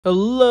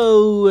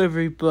Hello,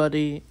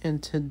 everybody,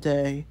 and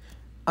today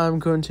I'm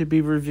going to be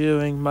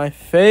reviewing my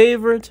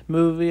favorite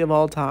movie of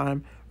all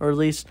time, or at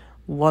least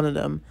one of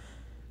them,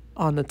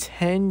 on the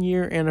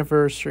 10-year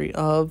anniversary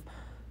of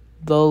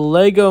the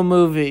Lego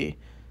Movie.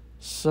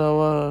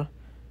 I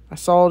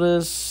saw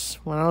this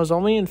when I was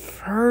only in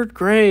third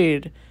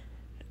grade.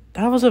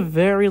 That was a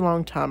very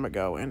long time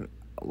ago, and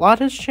a lot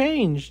has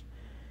changed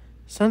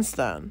since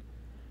then.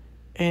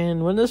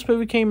 And when this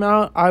movie came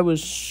out, I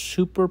was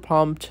super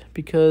pumped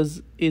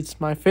because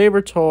it's my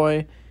favorite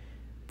toy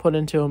put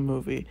into a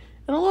movie.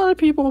 And a lot of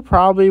people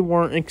probably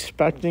weren't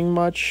expecting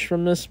much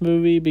from this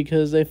movie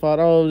because they thought,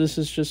 oh, this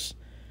is just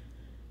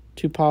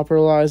to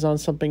popularize on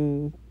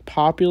something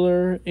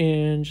popular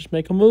and just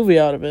make a movie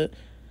out of it.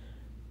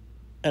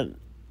 And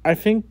I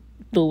think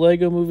the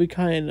Lego movie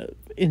kind of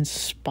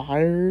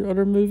inspired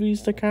other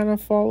movies to kind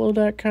of follow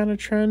that kind of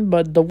trend.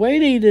 But the way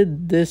they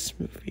did this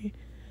movie,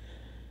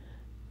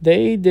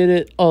 they did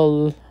it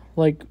to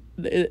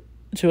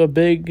a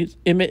big.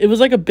 It was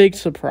like a big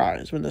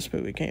surprise when this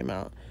movie came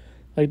out.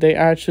 Like they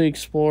actually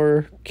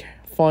explore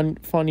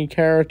funny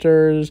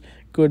characters,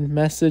 good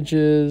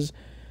messages,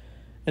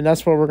 and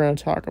that's what we're going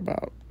to talk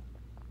about.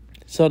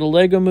 So the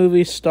Lego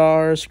Movie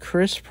stars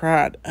Chris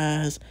Pratt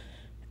as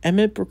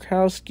Emmett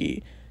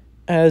Brokowski,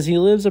 as he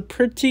lives a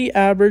pretty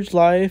average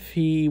life.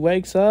 He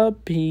wakes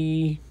up,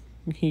 he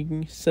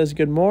says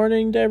good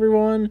morning to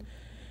everyone.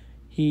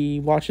 He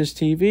watches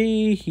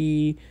TV,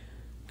 he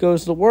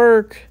goes to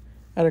work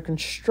at a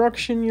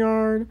construction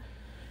yard,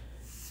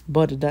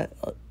 but that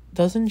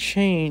doesn't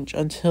change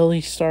until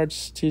he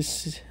starts to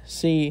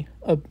see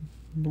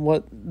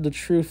what the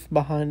truth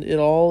behind it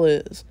all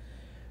is.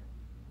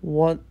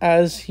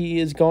 As he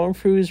is going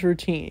through his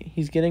routine,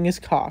 he's getting his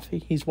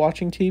coffee, he's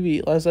watching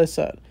TV, as I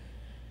said.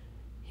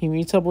 He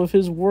meets up with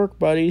his work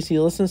buddies, he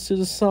listens to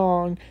the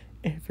song,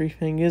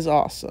 everything is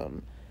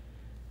awesome.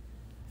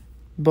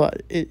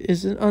 But it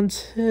isn't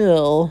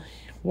until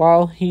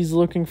while he's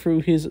looking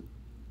through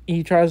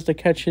he tries to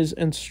catch his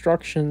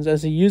instructions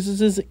as he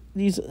uses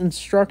these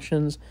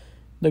instructions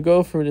to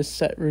go through this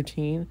set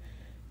routine,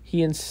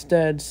 he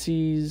instead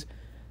sees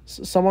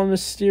someone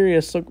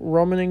mysterious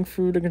roaming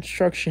through the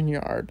construction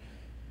yard.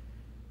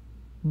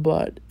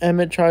 But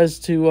Emmett tries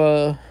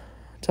to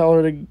tell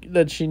her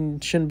that she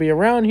shouldn't be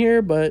around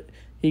here, but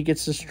he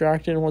gets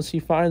distracted once he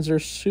finds her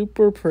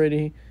super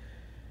pretty.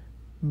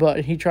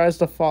 But he tries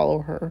to follow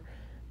her.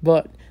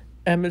 But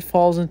Emmett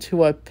falls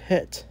into a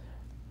pit,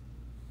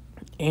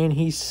 and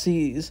he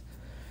sees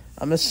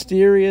a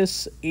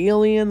mysterious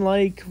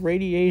alien-like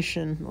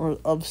radiation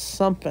of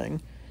something,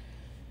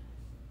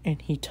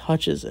 and he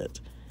touches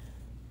it.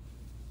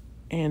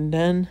 And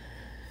then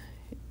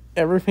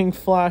everything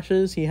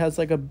flashes. He has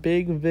like a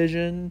big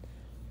vision,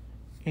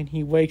 and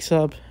he wakes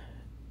up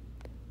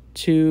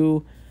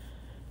to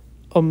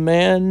a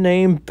man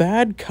named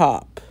Bad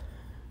Cop,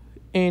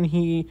 and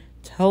he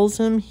tells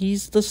him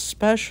he's the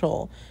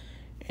special,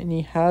 and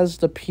he has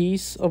the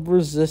piece of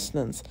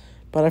resistance.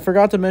 But I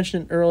forgot to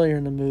mention earlier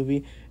in the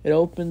movie, it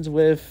opens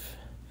with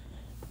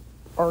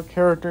our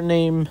character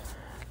named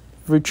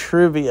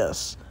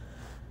Vitruvius,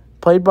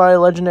 played by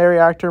legendary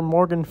actor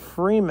Morgan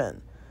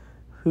Freeman,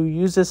 who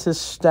uses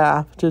his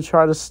staff to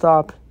try to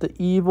stop the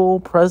evil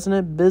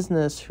President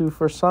Business, who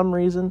for some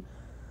reason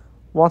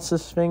wants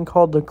this thing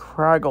called the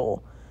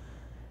Kraggle.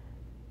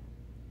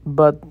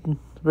 But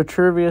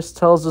Vitruvius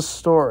tells the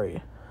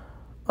story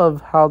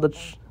of how the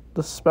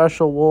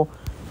special will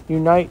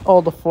unite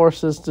all the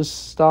forces to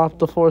stop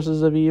the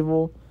forces of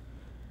evil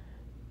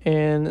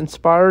and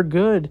inspire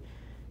good.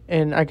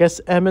 And I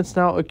guess Emmett's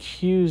now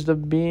accused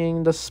of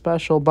being the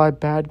special by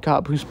Bad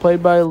Cop, who's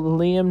played by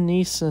Liam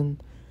Neeson.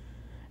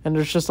 And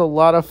there's just a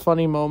lot of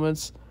funny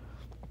moments.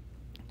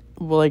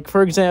 Like,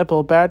 for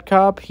example, Bad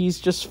Cop, he's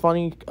just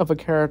funny of a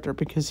character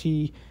because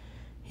he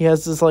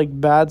has this, like,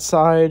 bad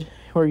side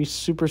where he's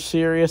super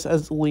serious,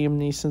 as Liam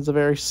Neeson's a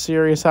very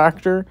serious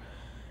actor.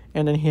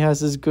 And then he has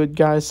his good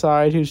guy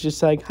side who's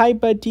just like, hi,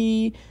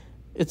 buddy.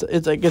 It's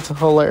a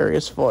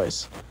hilarious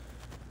voice.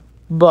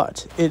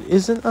 But it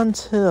isn't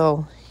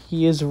until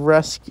he is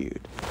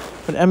rescued,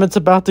 when Emmett's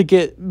about to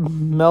get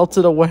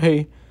melted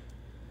away.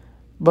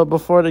 But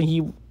before that,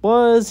 he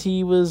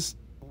was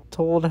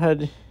told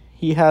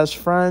he has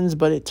friends,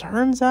 but it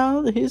turns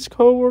out his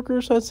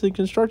co-workers at the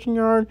construction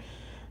yard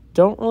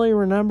don't really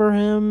remember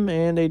him,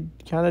 and they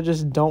kind of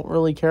just don't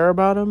really care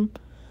about him,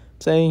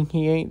 saying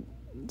he ain't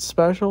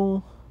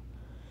special.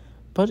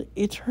 But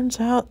it turns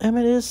out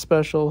Emmett is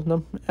special,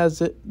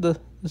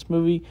 this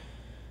movie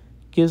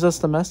gives us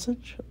the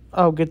message.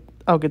 I'll get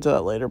to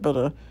that later,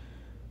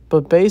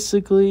 but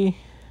basically,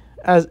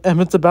 as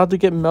Emmett's about to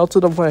get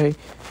melted away,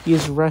 he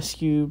is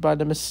rescued by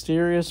the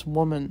mysterious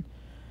woman,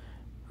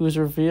 who is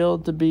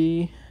revealed to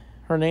be,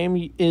 her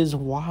name is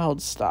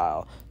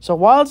Wildstyle. So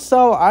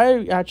Wildstyle,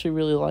 I actually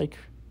really like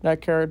that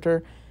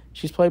character.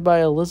 She's played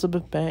by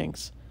Elizabeth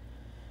Banks,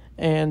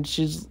 and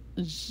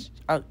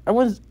I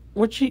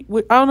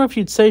don't know if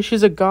you'd say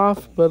she's a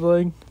goth, but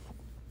like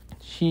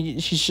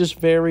she's just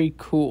very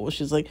cool.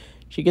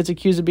 She gets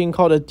accused of being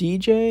called a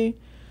DJ,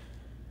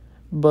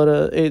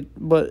 But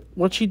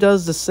what she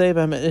does to save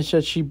Emmett is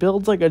that she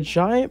builds like a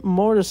giant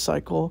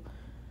motorcycle,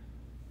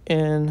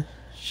 and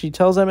she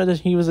tells Emmett that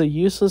he was a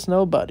useless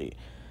nobody.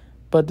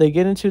 But they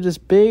get into this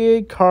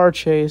big car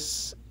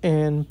chase,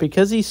 and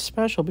because he's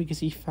special, because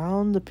he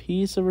found the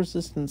piece of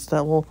resistance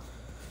that will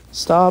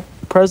stop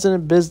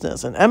President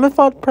Business. And Emmett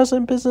thought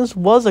President Business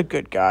was a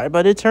good guy,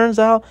 but it turns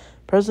out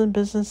President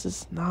Business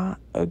is not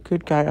a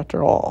good guy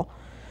after all,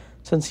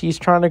 since he's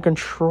trying to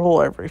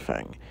control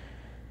everything.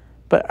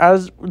 But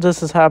as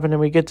this is happening,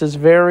 we get this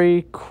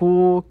very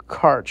cool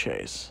car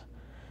chase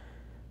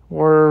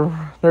where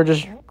they're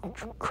just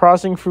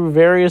crossing through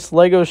various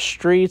Lego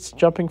streets,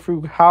 jumping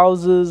through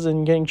houses,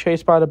 and getting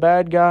chased by the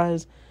bad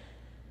guys.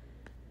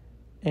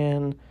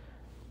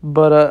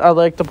 But I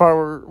like the part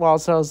where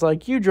Wildstyle's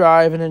like, you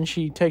drive, and then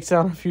she takes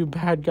down a few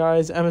bad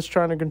guys. Emma's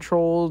trying to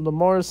control the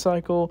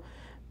motorcycle,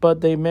 but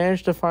they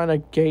manage to find a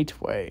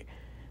gateway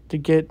to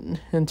get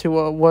into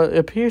what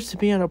appears to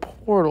be in a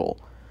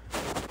portal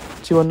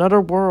to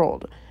another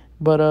world.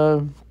 But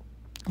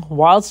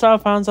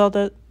Wildstyle finds out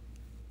that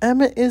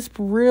Emmett is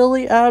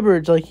really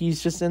average. Like,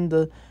 he's just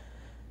into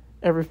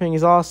everything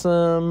is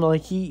awesome.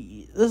 Like,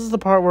 this is the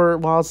part where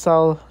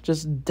Wildstyle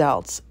just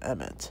doubts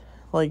Emmett.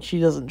 Like, she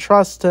doesn't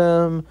trust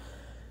him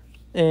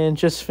and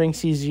just thinks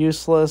he's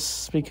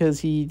useless because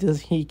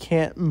he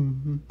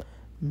can't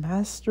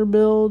master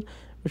build,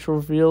 which will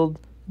revealed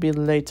to be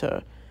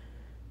later.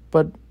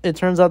 But it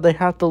turns out they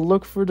have to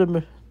look for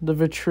the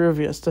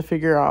Vitruvius to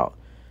figure out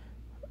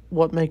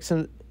what makes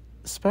him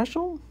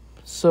special.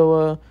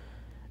 So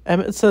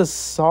Emmett says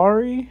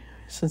sorry,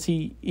 since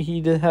he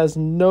has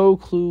no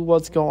clue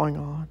what's going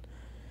on.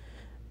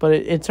 But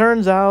it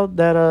turns out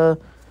that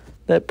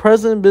that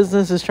President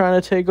Business is trying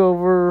to take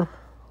over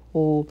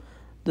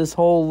this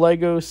whole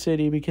Lego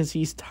city because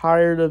he's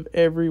tired of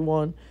every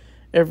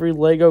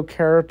Lego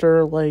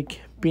character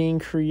like being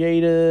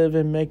creative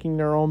and making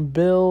their own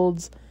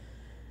builds,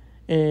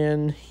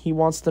 and he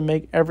wants to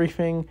make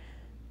everything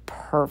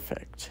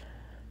perfect.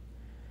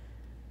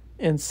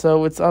 And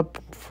so it's up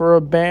for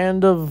a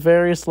band of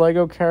various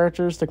Lego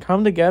characters to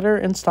come together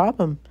and stop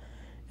him.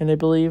 And they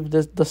believe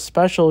that the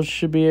special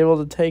should be able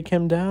to take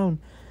him down,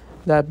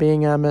 that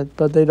being Emmett,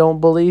 but they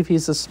don't believe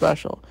he's a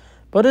special.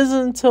 But it isn't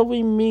until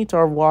we meet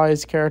our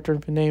wise character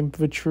named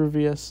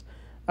Vitruvius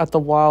at the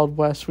Wild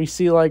West. We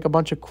see like a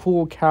bunch of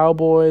cool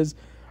cowboys.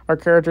 Our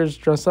characters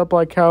dress up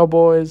like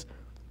cowboys.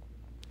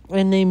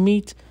 And they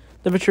meet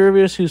the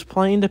Vitruvius who's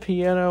playing the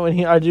piano.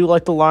 And I do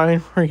like the line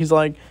where he's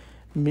like,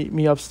 meet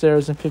me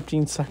upstairs in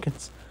 15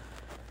 seconds.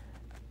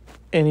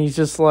 And he's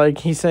just like,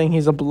 he's saying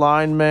he's a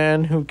blind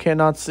man who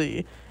cannot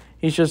see.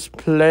 He's just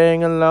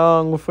playing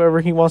along with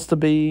whoever he wants to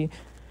be.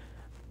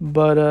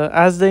 But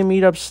as they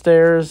meet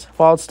upstairs,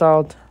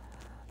 Wildstyle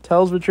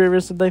tells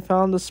Vitruvius that they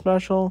found the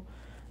special.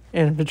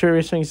 And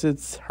Vitruvius thinks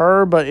it's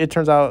her, but it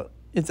turns out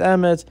it's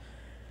Emmett.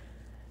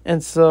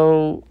 And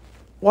so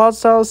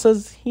Wildstyle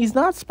says he's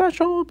not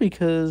special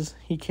because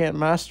he can't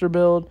master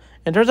build.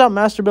 And turns out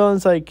master building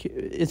is like,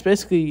 it's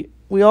basically,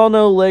 we all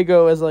know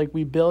Lego as like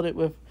we build it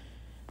with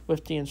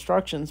the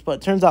instructions, but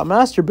it turns out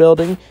master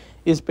building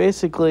is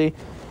basically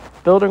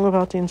building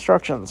without the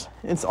instructions.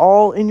 It's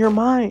all in your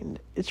mind.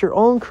 It's your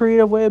own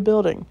creative way of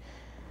building.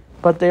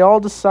 But they all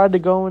decide to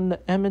go into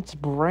Emmett's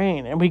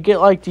brain, and we get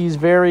like these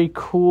very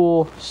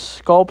cool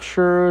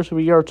sculptures.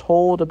 We are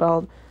told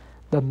about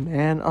the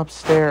man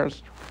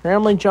upstairs.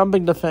 Randomly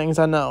jumping to things,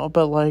 I know,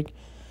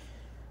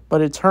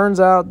 but it turns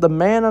out the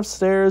man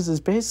upstairs is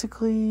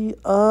basically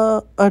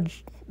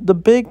the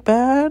big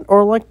bad,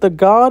 or like the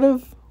god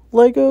of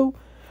Lego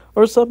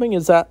or something.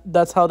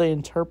 That's how they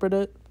interpret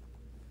it.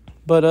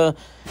 But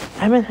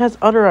Emmett has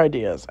other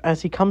ideas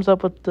as he comes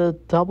up with the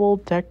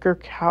double-decker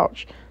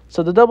couch.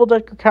 So the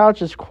double-decker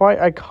couch is quite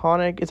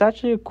iconic. It's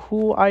actually a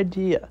cool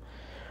idea.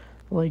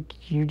 Like,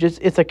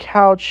 it's a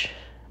couch,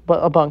 but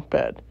a bunk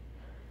bed.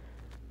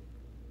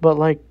 But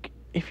like,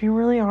 if you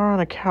really are on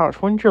a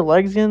couch, wouldn't your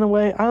legs get in the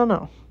way? I don't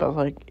know. But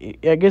like,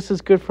 I guess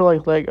it's good for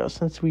like Lego,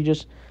 since we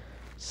just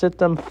sit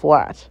them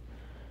flat.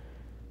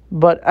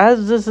 But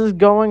as this is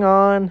going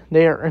on,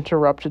 they are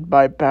interrupted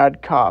by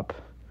Bad Cop,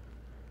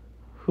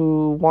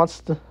 who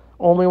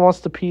only wants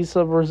the piece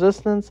of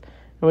resistance,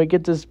 and we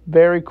get this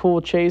very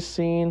cool chase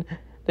scene.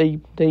 They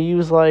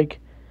use like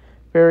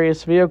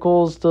various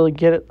vehicles to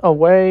get it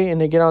away,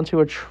 and they get onto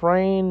a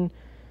train,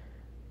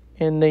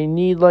 and they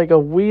need like a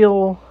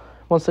wheel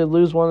once they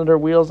lose one of their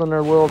wheels on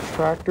their little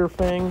tractor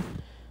thing.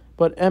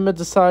 But Emmett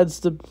decides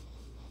to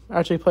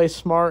actually play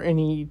smart, and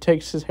he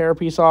takes his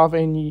hairpiece off,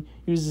 and he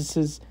uses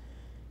his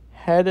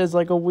head as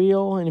like a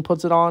wheel, and he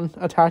puts it on,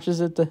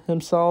 attaches it to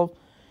himself,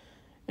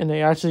 and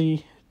they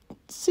actually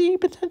see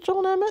potential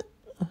in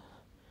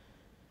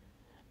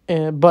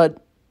Emmett.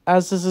 But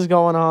as this is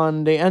going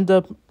on, they end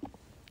up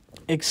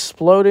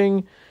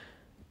exploding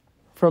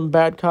from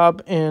Bad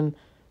Cop, and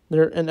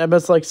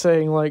Emmett's like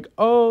saying like,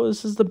 oh,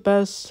 this is the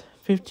best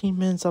 15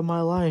 minutes of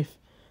my life.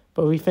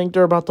 But we think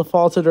they're about to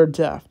fall to their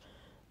death.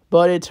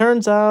 But it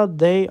turns out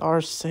they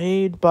are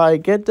saved by,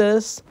 get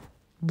this,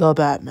 the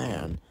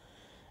Batman.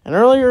 And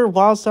earlier,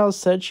 Wild Style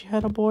said she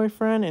had a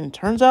boyfriend, and it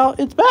turns out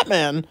it's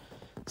Batman.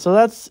 So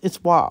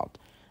it's wild.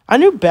 I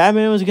knew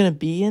Batman was going to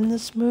be in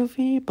this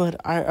movie, but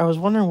I was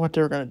wondering what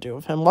they were going to do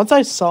with him. Once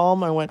I saw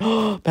him, I went,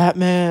 oh,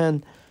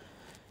 Batman.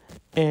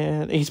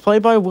 And he's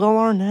played by Will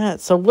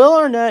Arnett. So Will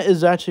Arnett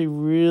is actually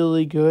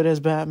really good as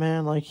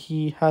Batman. Like,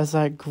 he has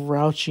that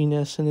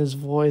grouchiness in his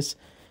voice.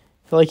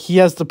 Like, he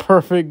has the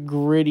perfect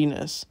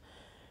grittiness,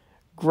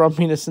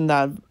 grumpiness in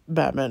that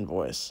Batman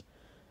voice.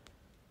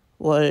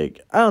 Like,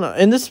 I don't know.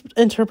 In this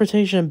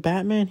interpretation of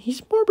Batman,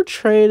 he's more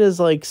portrayed as,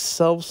 like,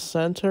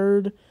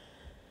 self-centered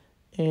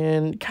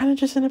and kind of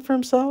just in it for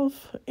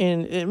himself.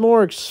 And it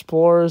more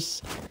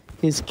explores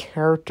his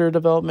character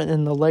development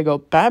in the Lego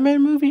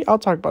Batman movie. I'll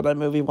talk about that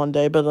movie one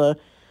day, but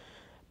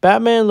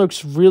Batman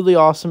looks really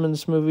awesome in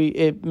this movie.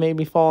 It made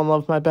me fall in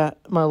love with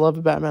my love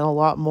of Batman a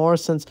lot more.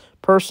 Since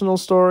personal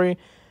story,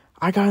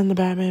 I got into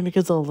Batman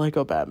because of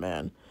Lego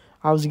Batman.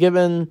 I was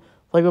given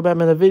Lego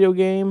Batman the video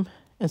game,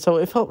 and so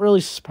it felt really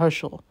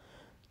special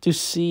to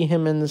see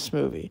him in this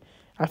movie.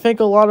 I think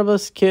a lot of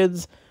us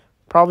kids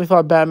probably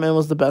thought Batman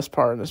was the best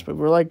part in this movie.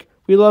 We're like,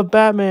 we love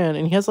Batman,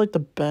 and he has, like, the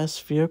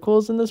best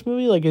vehicles in this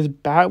movie. Like, his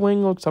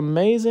Batwing looks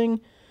amazing.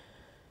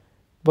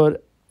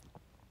 But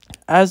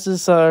as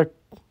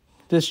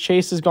this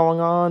chase is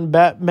going on,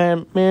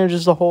 Batman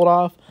manages to hold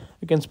off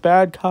against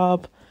Bad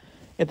Cop,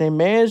 and they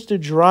manage to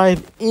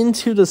drive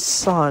into the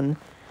sun,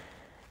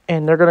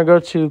 and they're going to go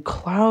to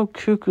Cloud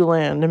Cuckoo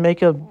Land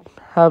to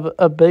have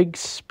a big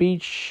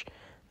speech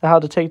on how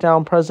to take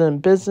down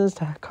President Business,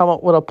 to come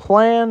up with a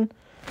plan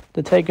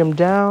to take him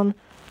down.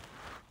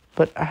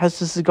 But as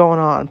this is going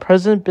on,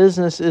 President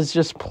Business is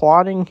just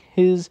plotting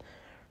his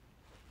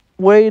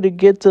way to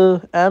get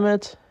to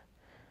Emmett.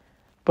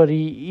 But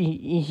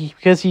he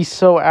because he's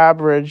so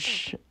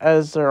average,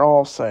 as they're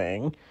all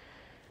saying,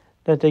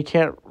 that they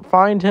can't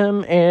find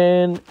him.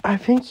 And I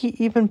think he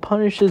even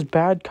punishes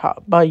Bad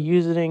Cop by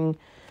using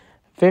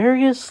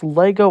various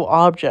Lego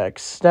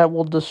objects that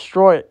will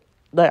destroy it,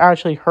 that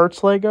actually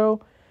hurts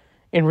Lego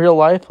in real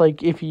life.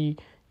 Like, if you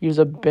use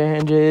a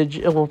bandage,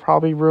 it will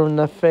probably ruin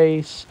the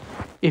face.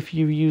 If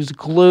you use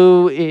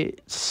glue,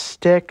 it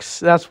sticks.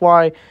 That's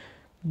why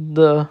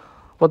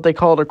what they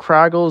call the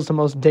Kraggle is the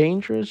most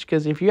dangerous,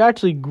 because if you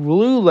actually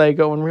glue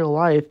Lego in real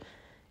life,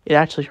 it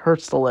actually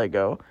hurts the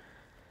Lego.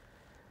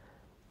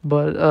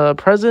 But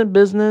President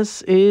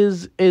Business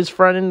is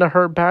threatening to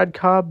hurt Bad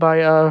Cop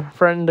by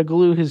threatening to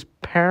glue his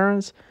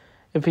parents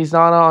if he's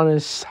not on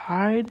his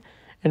side,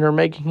 and they're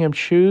making him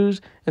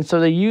choose. And so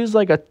they use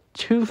like a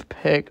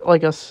toothpick,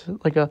 like a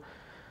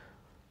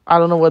I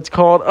don't know what's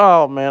called.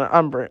 Oh man,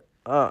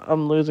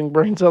 I'm losing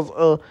brain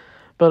cells.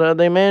 But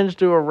they managed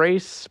to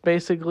erase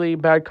basically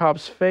Bad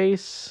Cop's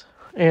face,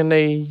 and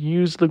they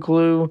use the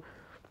glue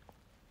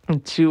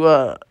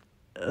to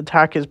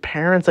attack his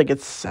parents. Like,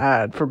 it's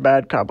sad for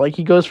Bad Cop. Like,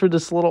 he goes through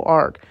this little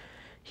arc.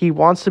 He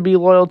wants to be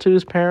loyal to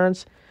his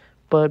parents,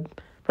 but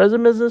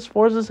President Business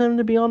forces him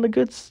to be on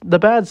the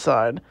bad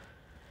side.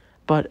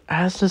 But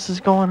as this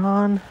is going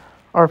on,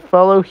 our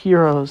fellow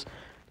heroes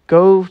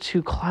go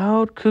to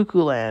Cloud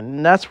Cuckoo Land,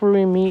 and that's where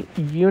we meet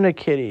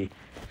Unikitty.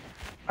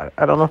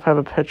 I don't know if I have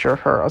a picture of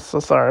her. I'm so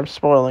sorry, I'm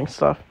spoiling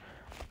stuff.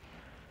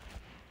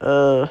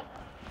 But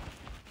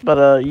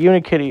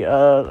Unikitty,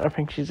 I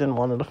think she's in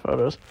one of the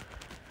photos.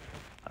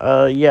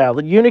 Yeah,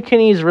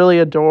 Unikitty is really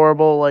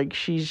adorable. Like,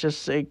 she's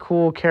just a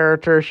cool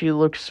character. She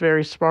looks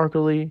very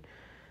sparkly,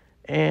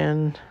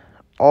 and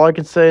all I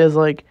can say is,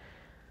 like,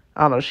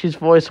 I don't know, she's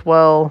voiced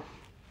well,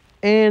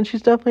 and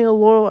she's definitely a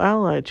loyal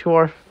ally to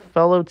our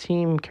fellow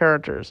team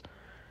characters.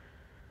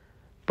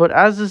 But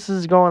as this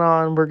is going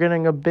on, we're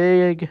getting a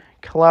big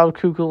Cloud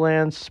Cuckoo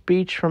Land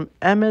speech from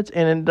Emmett,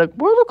 and the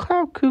world of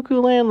Cloud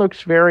Cuckoo Land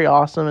looks very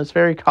awesome. It's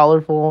very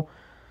colorful,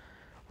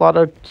 a lot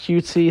of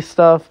cutesy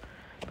stuff.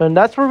 But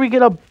that's where we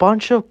get a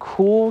bunch of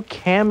cool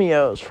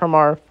cameos from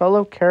our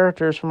fellow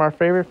characters from our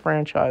favorite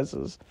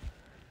franchises.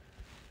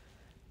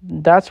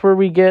 That's where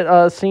we get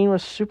a scene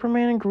with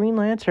Superman and Green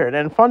Lantern.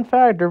 And fun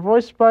fact, they're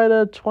voiced by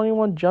the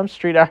 21 Jump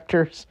Street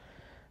actors.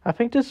 I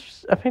think the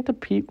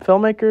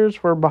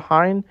filmmakers were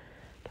behind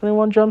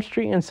 21 Jump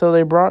Street, and so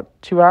they brought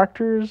two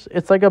actors.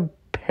 It's like a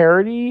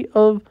parody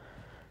of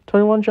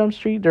 21 Jump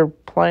Street. They're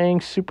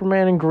playing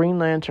Superman and Green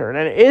Lantern,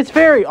 and it's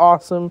very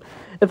awesome.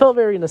 It felt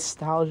very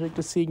nostalgic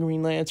to see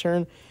Green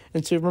Lantern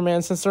and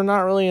Superman, since they're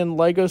not really in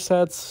Lego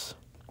sets.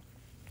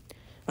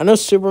 I know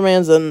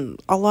Superman's in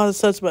a lot of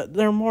sets, but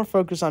they're more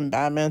focused on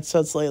Batman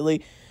sets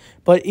lately.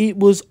 But it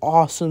was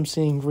awesome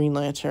seeing Green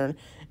Lantern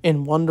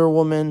and Wonder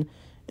Woman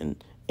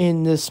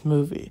in this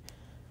movie.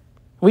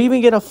 We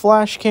even get a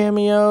Flash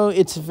cameo.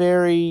 It's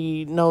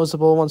very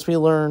noticeable once we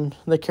learn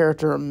the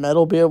character of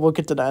Metal Beard. We'll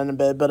get to that in a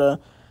bit.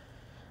 But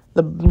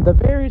the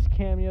various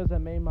cameos that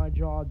made my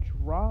jaw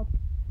drop,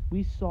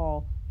 we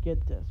saw,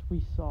 get this,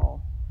 we saw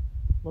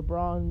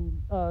LeBron,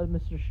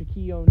 Mr.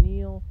 Shaquille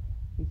O'Neal.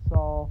 We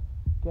saw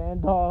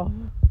Gandalf.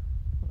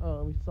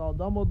 We saw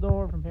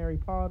Dumbledore from Harry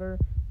Potter.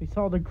 We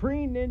saw the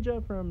Green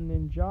Ninja from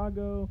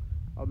Ninjago,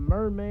 a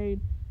mermaid.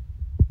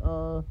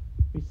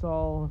 We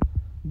saw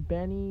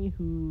Benny,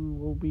 who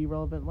will be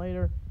relevant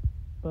later.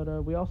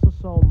 But we also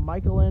saw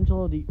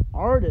Michelangelo, the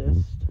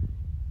artist,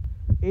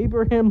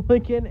 Abraham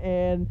Lincoln,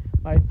 and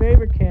my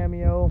favorite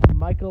cameo,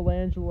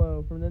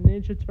 Michelangelo from the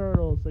Ninja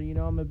Turtles. So you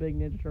know I'm a big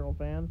Ninja Turtle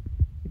fan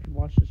if you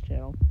watch this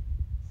channel.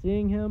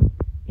 Seeing him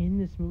in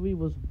this movie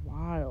was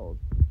wild.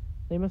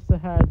 They must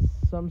have had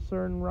some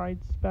certain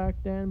rights back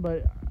then,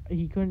 but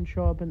he couldn't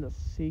show up in the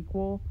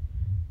sequel.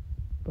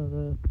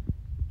 But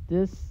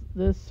this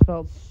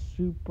felt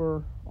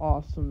super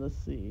awesome to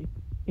see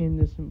in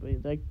this movie.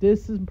 Like,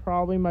 this is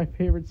probably my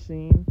favorite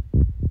scene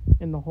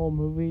in the whole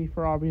movie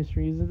for obvious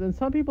reasons. And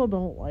some people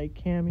don't like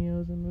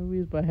cameos in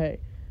movies, but hey,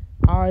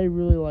 I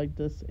really like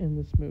this in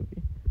this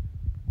movie.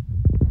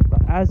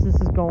 But as this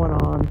is going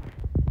on,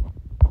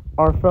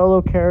 our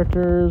fellow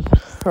characters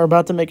are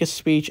about to make a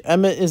speech.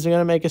 Emmett is going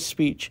to make a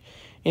speech,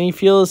 and he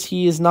feels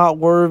he is not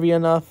worthy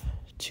enough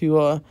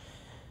to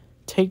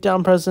take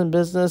down President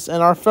Business.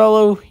 And our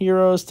fellow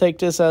heroes take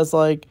this as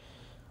like,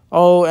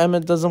 oh,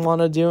 Emmett doesn't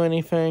want to do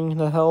anything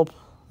to help.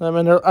 I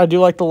mean, I do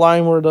like the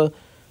line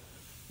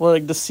where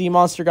the sea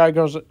monster guy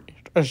goes,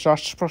 "Is that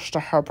supposed to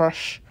help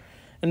us?"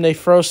 And they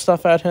throw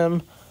stuff at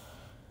him.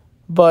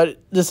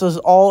 But this is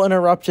all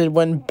interrupted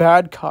when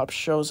Bad Cop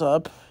shows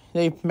up.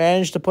 They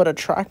managed to put a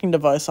tracking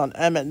device on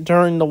Emmett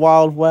during the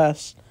Wild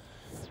West.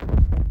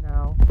 And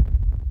now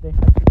they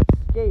have to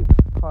escape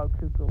Cloud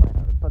Cuckoo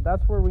Land. But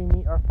that's where we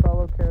meet our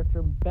fellow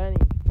character Benny,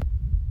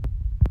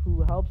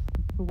 who's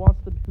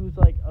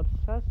like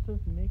obsessed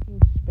with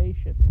making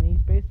spaceships. And he's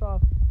based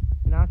off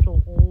an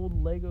actual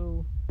old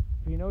Lego.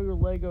 If you know your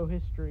Lego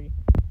history,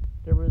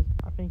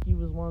 I think he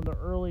was one of the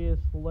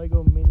earliest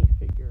Lego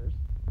minifigures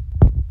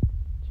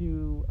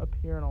to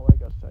appear in a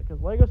Lego set.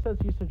 Because Lego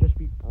sets used to just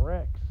be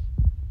bricks.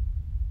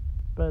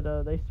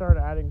 But they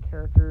started adding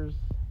characters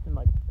in,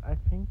 like, I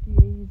think the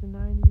 80s and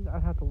 90s.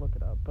 I'd have to look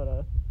it up.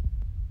 But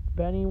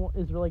Benny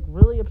is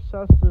really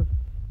obsessed with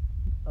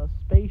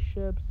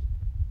spaceships.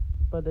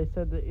 But they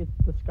said that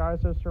the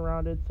skies are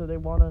surrounded, so they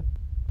want to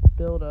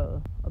build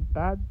a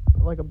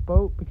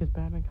boat because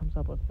Batman comes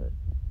up with it.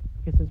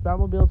 Because his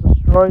Batmobile is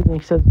destroyed, and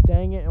he says,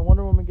 "Dang it!" And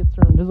Wonder Woman gets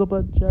her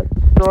invisible jet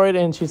destroyed,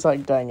 and she's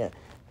like, "Dang it!"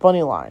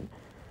 Funny line.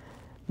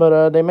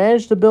 But they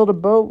managed to build a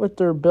boat with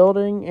their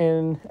building,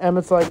 and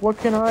Emmett's like, "What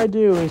can I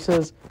do?" And he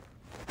says,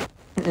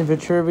 and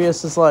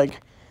Vitruvius is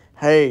like,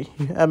 "Hey,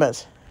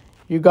 Emmett,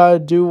 you gotta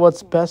do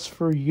what's best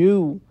for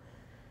you."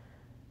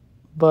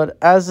 But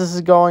as this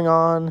is going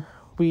on,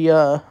 they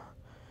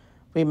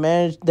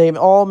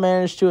all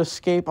managed to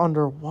escape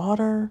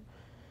underwater.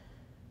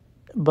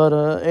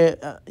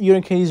 But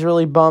Unity's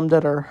really bummed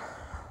that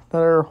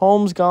her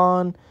home's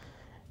gone.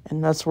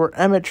 And that's where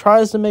Emmett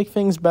tries to make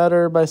things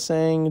better by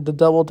saying the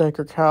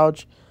double-decker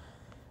couch.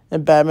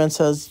 And Batman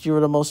says, "You were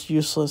the most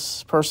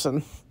useless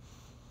person."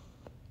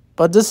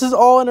 But this is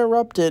all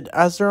interrupted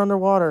as they're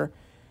underwater.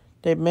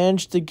 They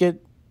managed to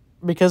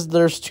because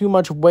there's too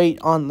much weight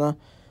on the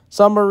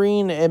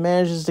submarine, it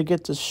manages to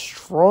get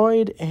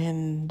destroyed.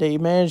 And they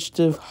managed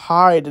to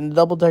hide in the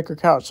double-decker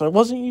couch. So it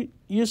wasn't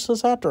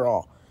useless after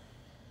all.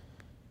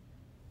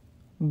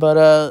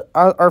 But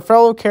our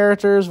fellow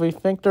characters, we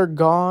think they're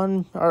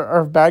gone.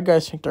 Our bad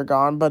guys think they're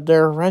gone, but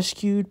they're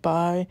rescued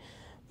by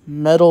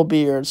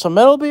Metalbeard. So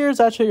Metalbeard's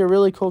actually a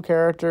really cool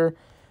character.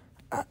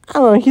 I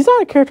don't know, he's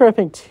not a character I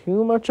think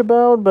too much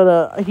about,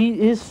 but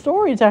his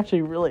story is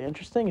actually really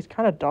interesting. It's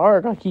kind of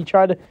dark. Like, he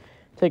tried to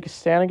take a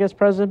stand against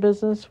President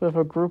Business with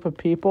a group of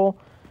people,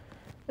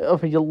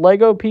 of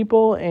Lego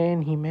people,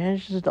 and he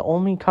manages to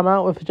only come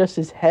out with just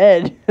his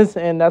head,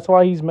 and that's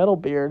why he's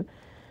Metalbeard.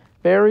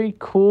 Very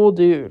cool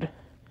dude.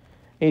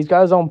 He's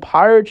got his own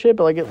pirate ship,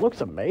 but, like, it looks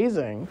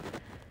amazing.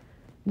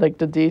 Like,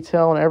 the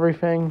detail and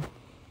everything.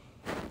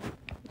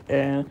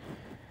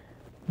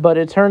 But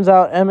it turns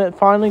out Emmett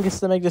finally gets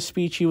to make the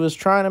speech he was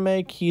trying to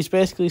make. He's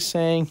basically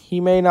saying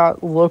he may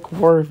not look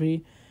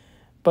worthy,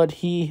 but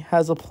he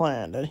has a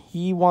plan, and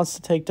he wants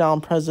to take down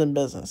President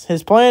Business.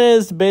 His plan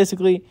is to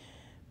basically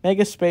make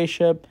a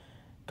spaceship,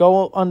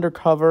 go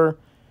undercover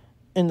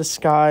in the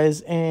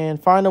skies,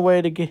 and find a way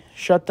to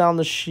shut down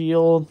the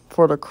shield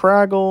for the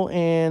Kraggle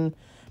and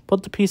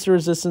put the piece of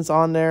resistance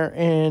on there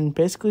and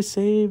basically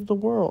save the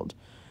world,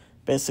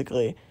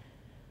 basically.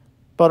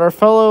 But our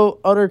fellow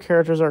other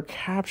characters are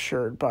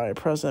captured by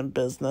President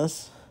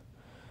Business.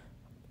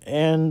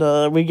 And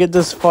we get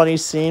this funny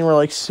scene where,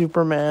 like,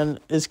 Superman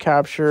is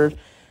captured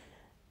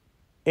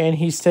and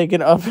he's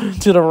taken up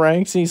to the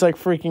ranks and he's, like,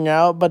 freaking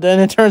out. But then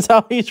it turns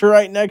out he's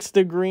right next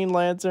to Green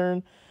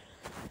Lantern.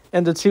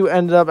 And the two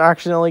ended up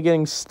accidentally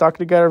getting stuck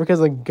together because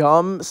of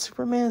gum.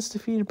 Superman's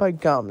defeated by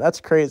gum.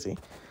 That's crazy.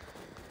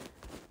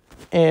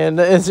 And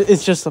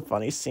it's just a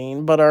funny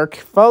scene. But our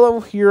fellow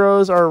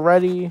heroes are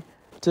ready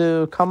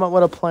to come up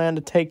with a plan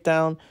to take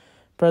down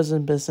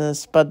President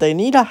Business. But they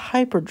need a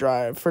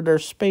hyperdrive for their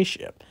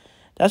spaceship.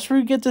 That's where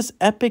we get this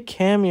epic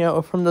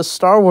cameo from the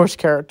Star Wars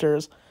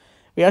characters.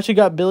 We actually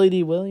got Billy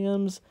D.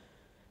 Williams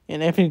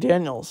and Anthony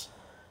Daniels,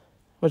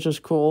 which is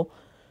cool.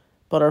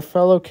 But our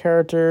fellow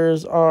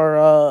characters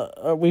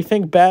are, we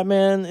think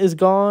Batman is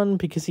gone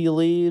because he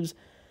leaves.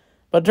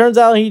 But it turns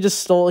out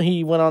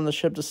he went on the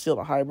ship to steal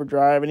the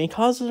hyperdrive, and he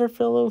causes our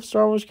fellow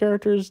Star Wars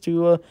characters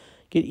to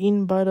get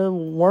eaten by the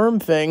worm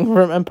thing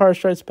from Empire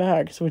Strikes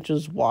Back, which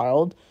is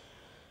wild.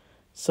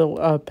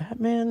 So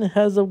Batman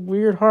has a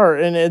weird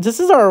heart, and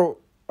this is our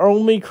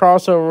only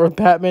crossover where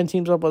Batman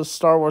teams up with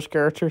Star Wars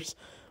characters,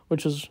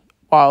 which is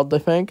wild, I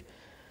think.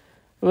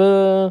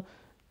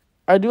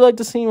 I do like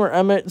the scene where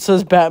Emmett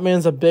says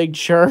Batman's a big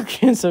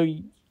jerk,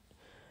 and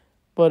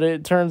but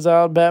it turns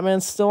out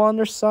Batman's still on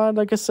their side,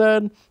 like I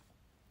said.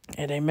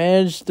 And they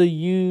managed to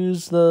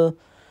use the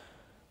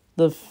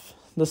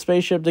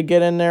spaceship to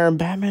get in there, and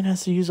Batman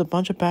has to use a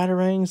bunch of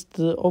batarangs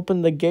to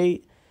open the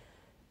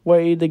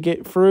gateway to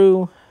get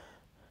through.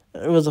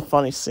 It was a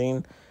funny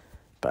scene.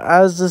 But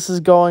as this is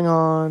going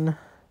on,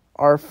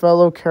 our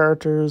fellow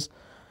characters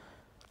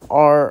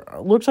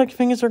looks like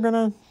things are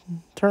gonna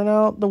turn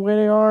out the way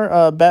they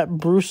are.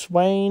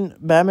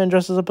 Batman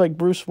dresses up like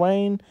Bruce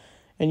Wayne,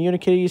 and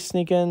Unikitty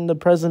sneak in the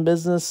present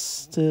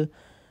business to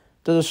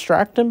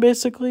distract him,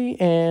 basically,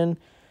 and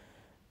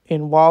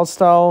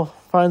Wildstyle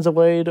finds a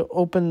way to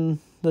open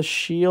the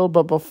shield,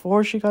 but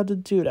before she got to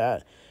do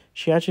that,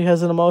 she actually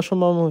has an emotional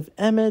moment with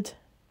Emmett.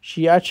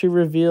 She actually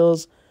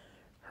reveals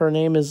her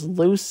name is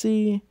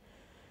Lucy,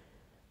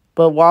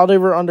 but while they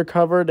were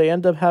undercover, they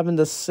end up having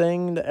to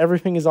sing the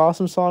Everything is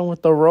Awesome song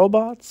with the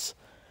robots,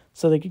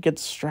 so they could get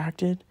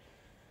distracted.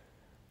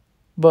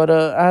 But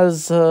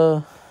as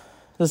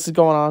this is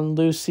going on,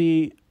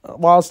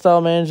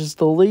 Wildstyle manages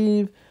to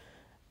leave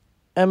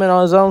Emmett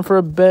on his own for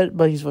a bit,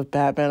 but he's with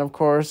Batman, of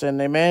course, and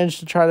they manage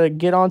to try to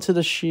get onto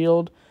the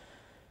shield,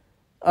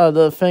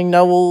 the thing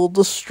that will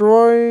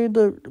destroy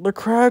the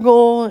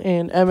Kraggle,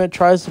 and Emmett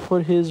tries to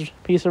put his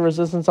piece of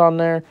resistance on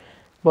there,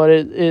 but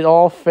it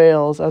all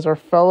fails as our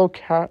fellow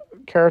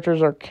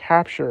characters are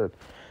captured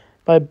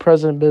by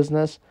President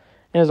Business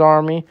and his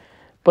army.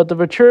 But the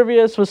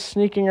Vitruvius was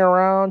sneaking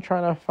around,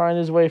 trying to find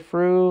his way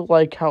through,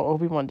 like how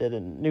Obi-Wan did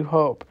in New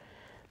Hope.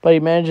 But he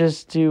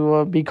manages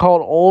to be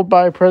called old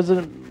by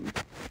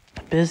President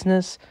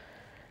Business.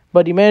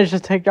 But he managed to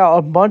take out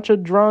a bunch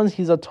of drones.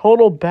 He's a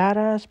total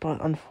badass,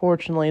 but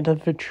unfortunately, the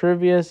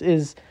Vitruvius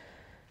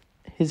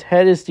his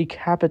head is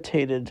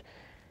decapitated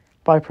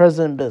by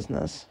President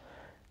Business.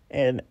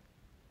 And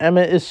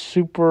Emmett is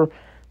super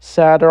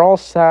sad. They're all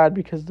sad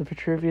because the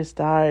Vitruvius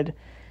died.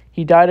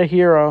 He died a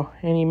hero,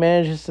 and he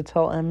manages to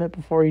tell Emmett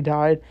before he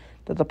died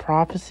that the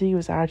prophecy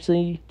was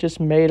actually just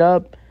made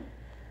up.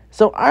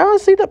 So I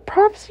honestly, the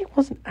prophecy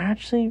wasn't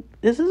actually,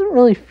 this doesn't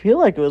really feel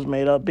like it was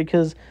made up,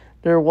 because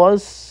there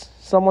was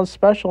someone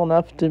special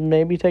enough to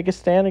maybe take a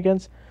stand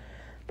against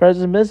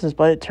President Business.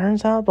 But it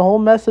turns out the whole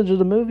message of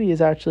the movie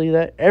is actually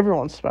that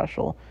everyone's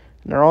special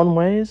in their own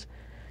ways.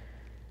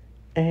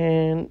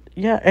 And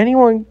yeah,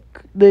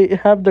 they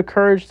have the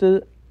courage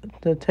to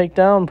take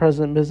down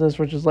President Business,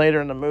 which is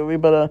later in the movie.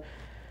 But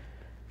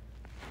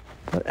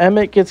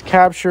Emmett gets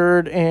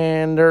captured,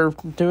 and they're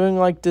doing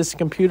like this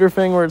computer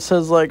thing where it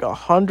says like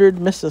 100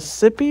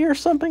 Mississippi or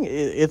something.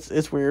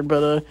 It's weird,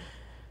 but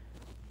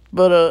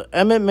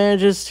Emmett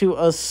manages to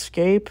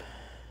escape,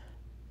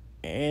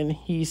 and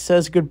he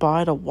says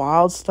goodbye to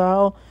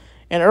Wildstyle.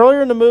 And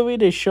earlier in the movie,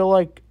 they show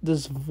like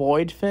this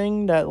void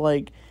thing that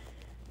like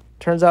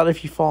turns out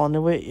if you fall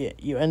into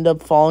it, you end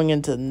up falling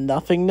into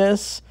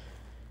nothingness.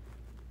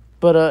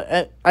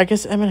 But I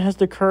guess Emmett has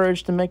the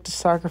courage to make the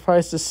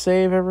sacrifice to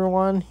save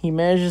everyone. He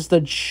manages to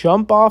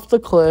jump off the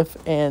cliff,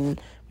 and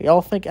we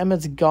all think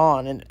Emmett's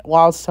gone. And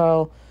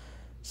Wildstyle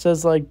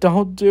says, like,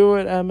 don't do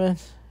it,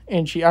 Emmett.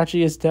 And she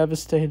actually is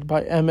devastated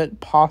by Emmett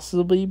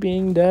possibly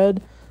being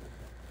dead.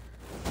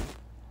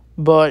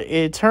 But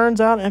it turns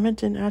out Emmett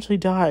didn't actually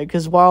die,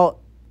 because while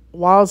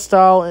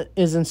Wildstyle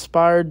is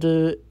inspired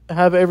to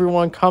have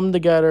everyone come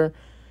together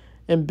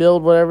and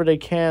build whatever they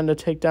can to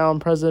take down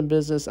President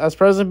Business, as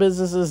President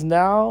Business is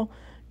now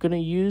going to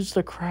use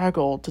the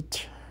Kraggle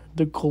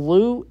to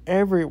glue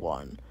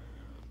everyone.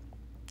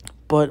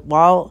 But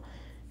while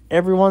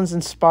everyone's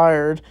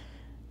inspired,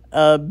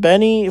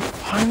 Benny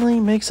finally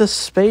makes a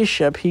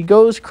spaceship. He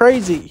goes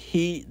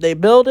crazy. They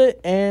build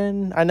it,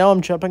 and I know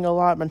I'm jumping a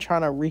lot. I'm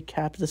trying to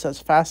recap this as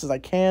fast as I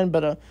can,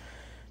 but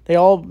they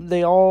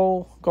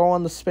all go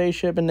on the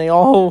spaceship, and they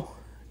all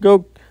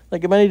go,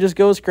 like, Benny just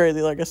goes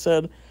crazy, like I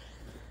said.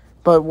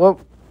 But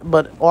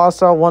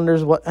Wildstyle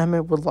wonders what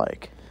Emmett would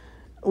like.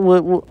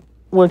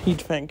 What he'd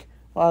think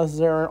as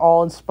they're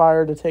all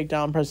inspired to take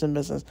down President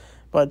Business.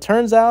 But it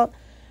turns out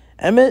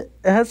Emmett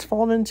has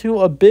fallen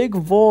into a big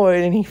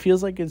void, and he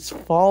feels like it's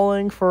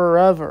falling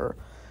forever.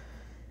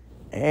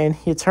 And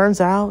it turns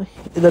out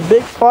the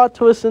big plot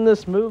twist in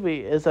this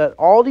movie is that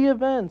all the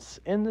events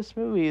in this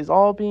movie is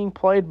all being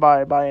played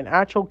by an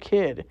actual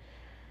kid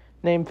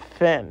named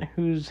Finn,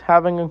 who's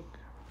having a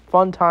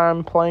fun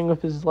time playing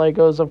with his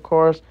Legos, of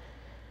course.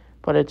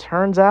 But it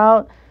turns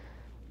out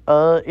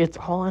it's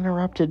all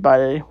interrupted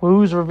by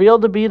who's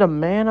revealed to be the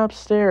man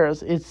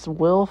upstairs. It's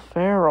Will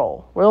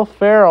Ferrell. Will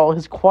Ferrell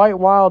is quite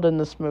wild in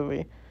this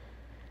movie.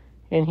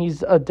 And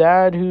he's a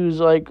dad who's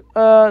like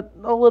a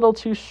little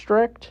too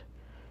strict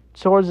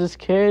towards his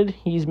kid.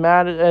 He's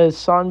mad at his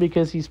son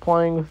because he's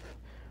playing with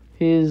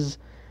his,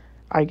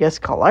 I guess,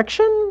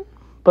 collection,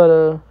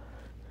 but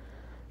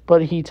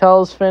he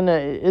tells Finn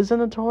that it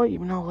isn't a toy,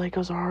 even though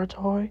Legos are a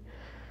toy.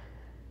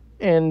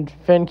 And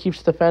Finn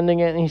keeps defending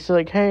it, and he's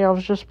like, "Hey, I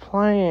was just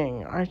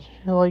playing. I'm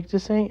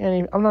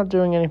not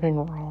doing anything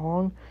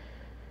wrong."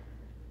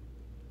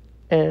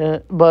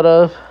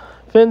 But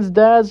Finn's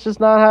dad's just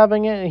not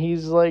having it.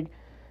 He's like,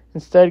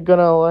 instead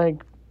gonna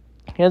like,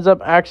 he ends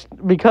up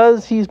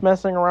because he's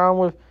messing around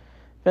with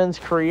Finn's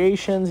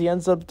creations. He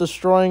ends up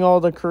destroying all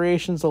the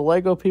creations the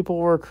Lego people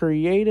were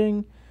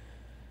creating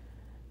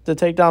to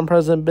take down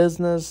President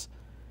Business.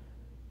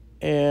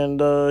 And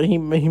he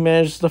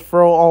managed to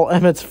throw all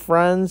Emmett's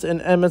friends,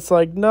 and Emmett's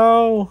like,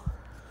 no.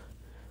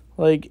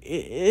 Like,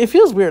 it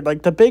feels weird.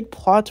 Like, the big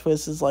plot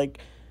twist is like,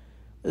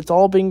 it's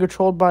all being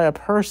controlled by a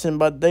person,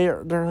 but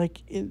they're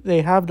like,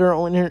 they have their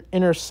own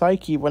inner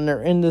psyche when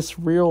they're in this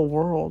real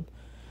world.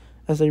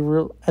 As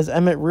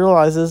Emmett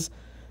realizes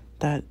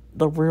that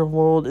the real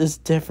world is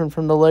different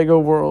from the Lego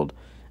world.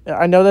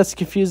 I know that's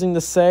confusing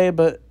to say,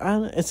 but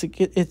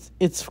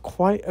it's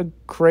quite a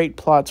great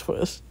plot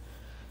twist.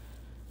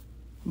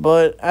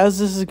 But as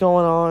this is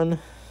going on,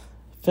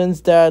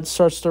 Finn's dad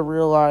starts to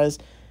realize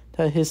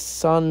that his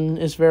son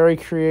is very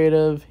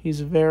creative. He's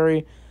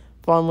very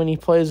fun when he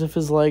plays with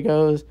his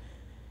Legos.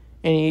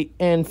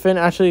 And Finn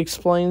actually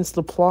explains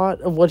the plot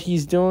of what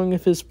he's doing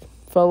with his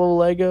fellow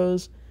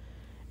Legos.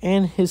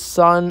 And his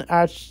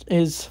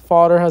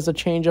father has a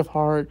change of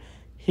heart.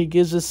 He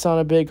gives his son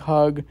a big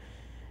hug.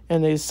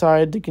 And they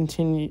decide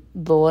to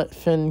let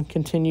Finn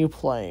continue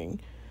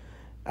playing.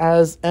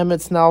 As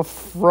Emmett's now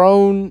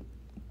thrown,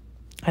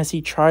 as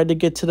he tried to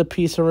get to the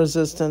piece of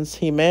resistance,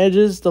 he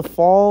manages to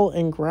fall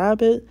and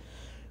grab it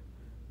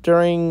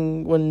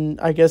during when,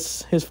 I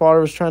guess, his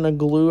father was trying to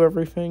glue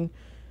everything.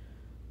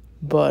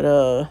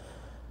 But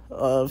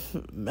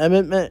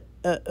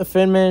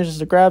Finn manages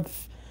to grab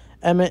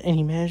Emmett, and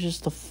he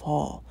manages to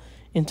fall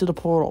into the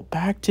portal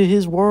back to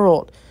his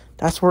world.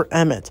 That's where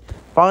Emmett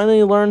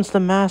finally learns the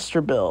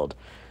master build,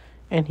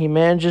 and he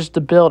manages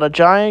to build a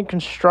giant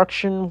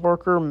construction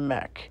worker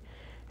mech.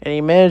 And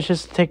he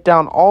manages to take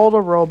down all the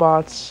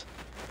robots.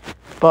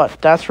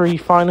 But that's where he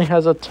finally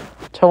has a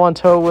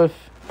toe-on-toe with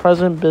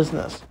President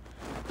Business.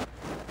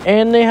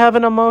 And they have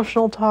an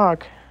emotional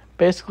talk.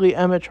 Basically,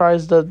 Emmett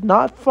tries to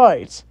not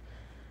fight,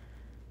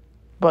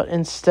 but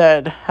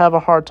instead have a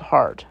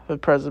heart-to-heart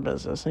with President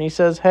Business. And he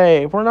says,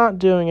 hey, we're not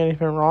doing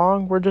anything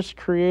wrong. We're just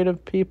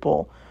creative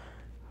people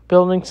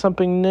building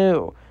something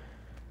new.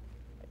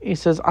 He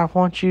says, I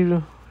want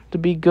you to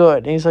be good.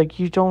 And he's like,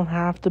 you don't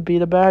have to be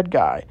the bad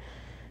guy.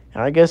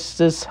 And I guess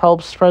this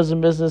helps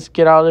President Business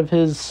get out of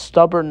his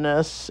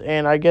stubbornness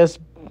and, I guess,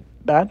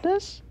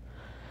 badness?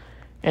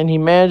 And he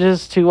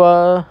manages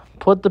to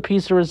put the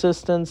piece of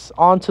resistance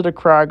onto the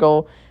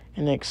Kraggle,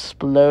 and it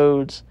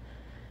explodes.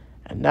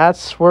 And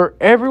that's where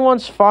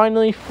everyone's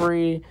finally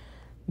free.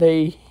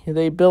 They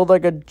build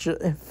like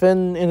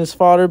Finn and his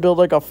father build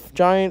like a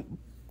giant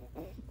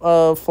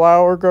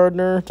flower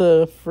gardener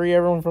to free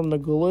everyone from the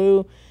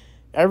glue.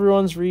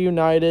 Everyone's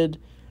reunited.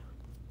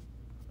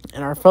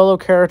 And our fellow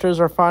characters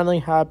are finally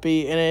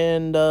happy.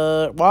 And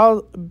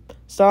while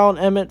Sal and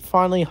Emmett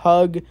finally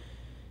hug,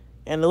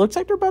 and it looks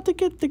like they're about to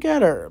get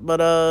together.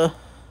 But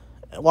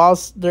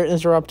whilst they're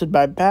interrupted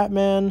by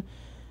Batman.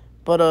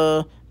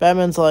 But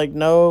Batman's like,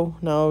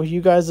 no,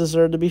 you guys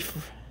deserve to be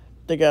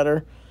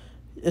together.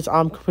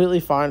 I'm completely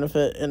fine with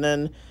it. And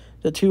then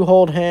the two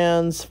hold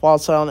hands, while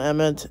Sal and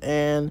Emmett,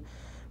 and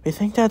we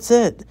think that's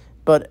it.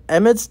 But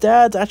Emmett's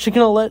dad's actually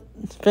going to let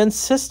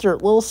Finn's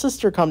little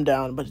sister come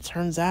down. But it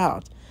turns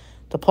out,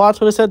 the plot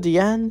twist at the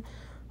end,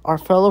 our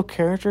fellow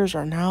characters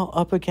are now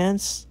up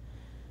against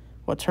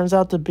what turns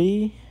out to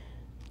be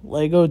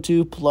Lego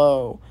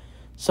Duplo.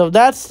 So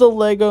that's the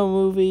Lego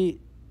movie.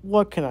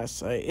 What can I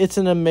say? It's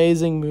an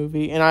amazing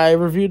movie. And I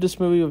reviewed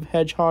this movie with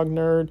Hedgehog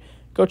Nerd.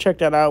 Go check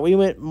that out. We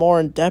went more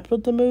in depth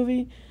with the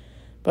movie.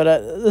 But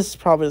this is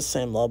probably the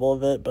same level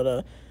of it.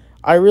 But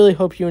I really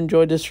hope you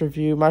enjoyed this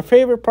review. My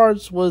favorite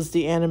parts was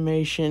the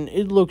animation.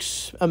 It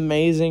looks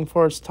amazing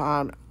for its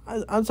time.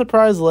 I'm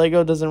surprised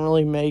Lego doesn't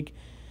really make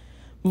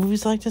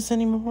movies like this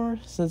anymore,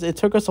 since it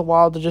took us a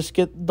while to just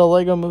get the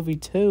Lego Movie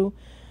 2.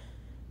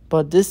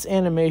 But this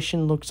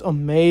animation looks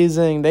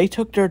amazing. They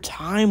took their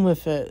time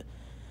with it.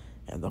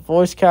 And the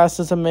voice cast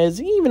is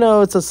amazing. Even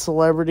though it's a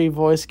celebrity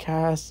voice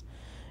cast,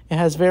 it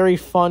has very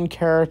fun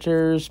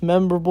characters,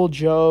 memorable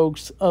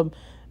jokes, a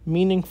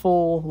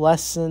meaningful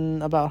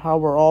lesson about how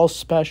we're all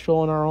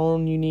special in our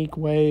own unique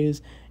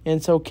ways. And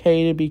it's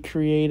okay to be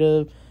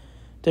creative,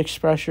 to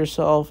express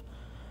yourself.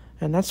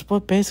 And that's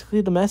what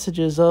basically the message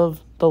is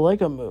of the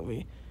Lego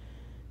Movie.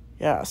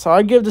 Yeah, so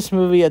I give this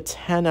movie a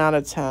 10 out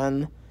of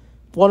 10.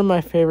 One of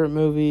my favorite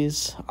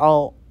movies.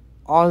 I'll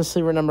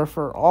honestly remember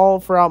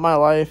throughout my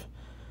life.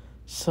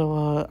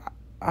 So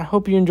I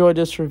hope you enjoyed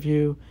this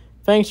review.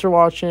 Thanks for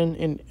watching,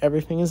 and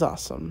everything is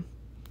awesome.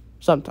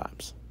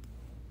 Sometimes.